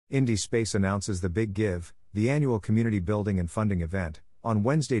Indie Space announces The Big Give, the annual community building and funding event, on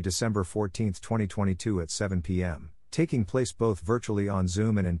Wednesday, December 14, 2022 at 7 p.m., taking place both virtually on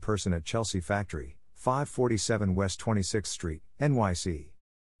Zoom and in person at Chelsea Factory, 547 West 26th Street, NYC.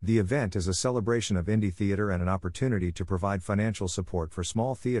 The event is a celebration of indie theater and an opportunity to provide financial support for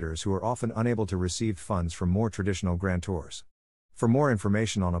small theaters who are often unable to receive funds from more traditional grantors. For more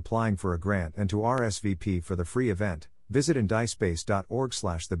information on applying for a grant and to RSVP for the free event, visit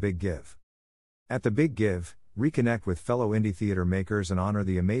indiespace.org/thebiggive. At The Big Give, reconnect with fellow indie theater makers and honor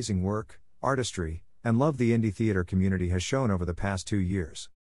the amazing work, artistry, and love the indie theater community has shown over the past 2 years.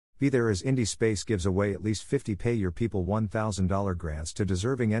 Be there as Indie Space gives away at least 50 Pay Your People $1,000 grants to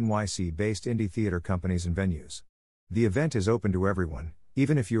deserving NYC-based indie theater companies and venues. The event is open to everyone,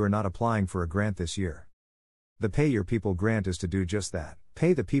 even if you are not applying for a grant this year. The Pay Your People grant is to do just that,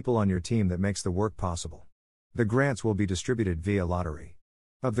 pay the people on your team that makes the work possible. The grants will be distributed via lottery.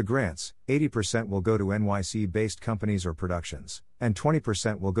 Of the grants, 80% will go to NYC-based companies or productions, and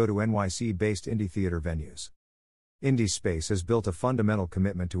 20% will go to NYC-based indie theater venues. Indie Space has built a fundamental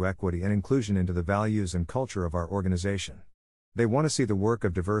commitment to equity and inclusion into the values and culture of our organization. They want to see the work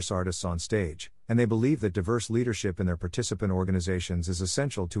of diverse artists on stage, and they believe that diverse leadership in their participant organizations is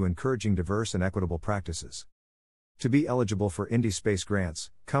essential to encouraging diverse and equitable practices. To be eligible for Indie Space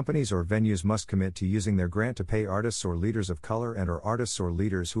grants, companies or venues must commit to using their grant to pay artists or leaders of color and/or artists or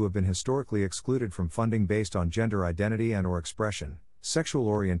leaders who have been historically excluded from funding based on gender identity and/or expression, sexual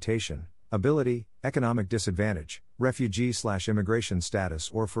orientation, ability, economic disadvantage, refugee/immigration status,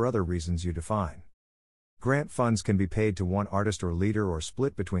 or for other reasons you define. Grant funds can be paid to one artist or leader or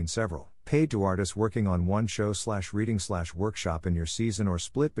split between several, paid to artists working on one show/reading/workshop in your season, or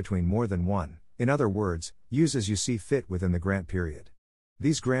split between more than one. In other words, use as you see fit within the grant period.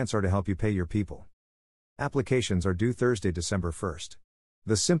 These grants are to help you pay your people. Applications are due Thursday, December 1st.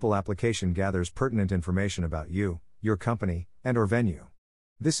 The simple application gathers pertinent information about you, your company, and/or venue.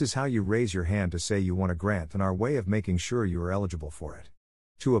 This is how you raise your hand to say you want a grant and our way of making sure you are eligible for it.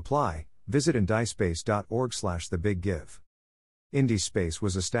 To apply, visit indiespace.org/thebiggive. Indie Space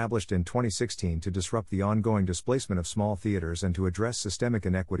was established in 2016 to disrupt the ongoing displacement of small theaters and to address systemic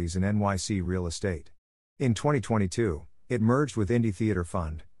inequities in NYC real estate. In 2022, it merged with Indie Theater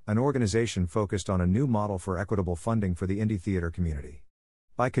Fund, an organization focused on a new model for equitable funding for the indie theater community.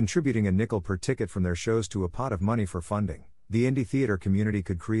 By contributing a nickel per ticket from their shows to a pot of money for funding, the indie theater community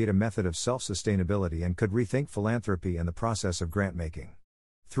could create a method of self-sustainability and could rethink philanthropy and the process of grant making.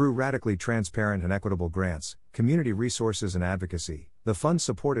 Through radically transparent and equitable grants, community resources and advocacy, the fund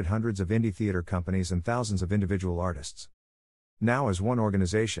supported hundreds of indie theater companies and thousands of individual artists. Now as one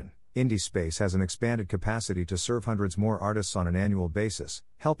organization, Indie Space has an expanded capacity to serve hundreds more artists on an annual basis,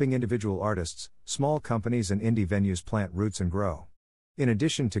 helping individual artists, small companies and indie venues plant roots and grow. In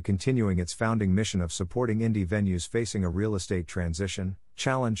addition to continuing its founding mission of supporting indie venues facing a real estate transition,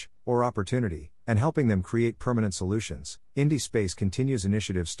 challenge, or opportunity, and helping them create permanent solutions, Indie Space continues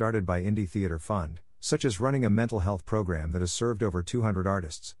initiatives started by Indie Theater Fund, such as running a mental health program that has served over 200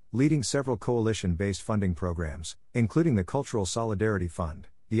 artists, leading several coalition-based funding programs, including the Cultural Solidarity Fund,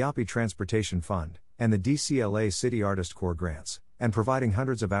 the OPI Transportation Fund, and the DCLA City Artist Corps grants, and providing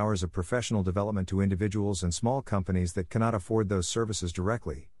hundreds of hours of professional development to individuals and small companies that cannot afford those services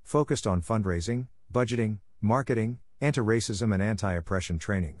directly, focused on fundraising, budgeting, marketing, anti-racism and anti-oppression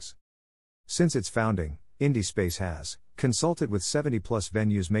trainings. Since its founding, Indie Space has consulted with 70-plus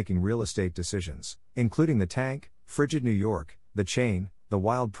venues making real estate decisions, including The Tank, Frigid New York, The Chain, The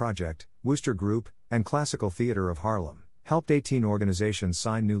Wild Project, Wooster Group, and Classical Theater of Harlem, helped 18 organizations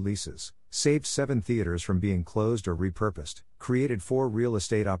sign new leases, saved 7 theaters from being closed or repurposed, created 4 real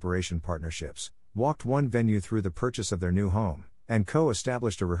estate operation partnerships, walked 1 venue through the purchase of their new home, and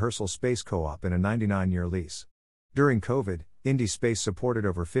co-established a rehearsal space co-op in a 99-year lease. During COVID, Indie Space supported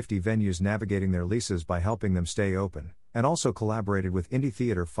over 50 venues navigating their leases by helping them stay open, and also collaborated with Indie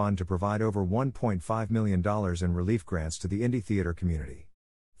Theater Fund to provide over $1.5 million in relief grants to the indie theater community.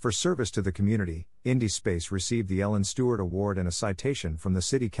 For service to the community, Indie Space received the Ellen Stewart Award and a citation from the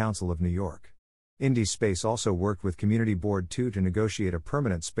City Council of New York. Indie Space also worked with Community Board 2 to negotiate a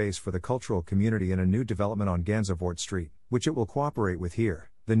permanent space for the cultural community in a new development on Gansevoort Street, which it will cooperate with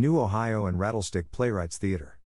here, the New Ohio and Rattlestick Playwrights Theater.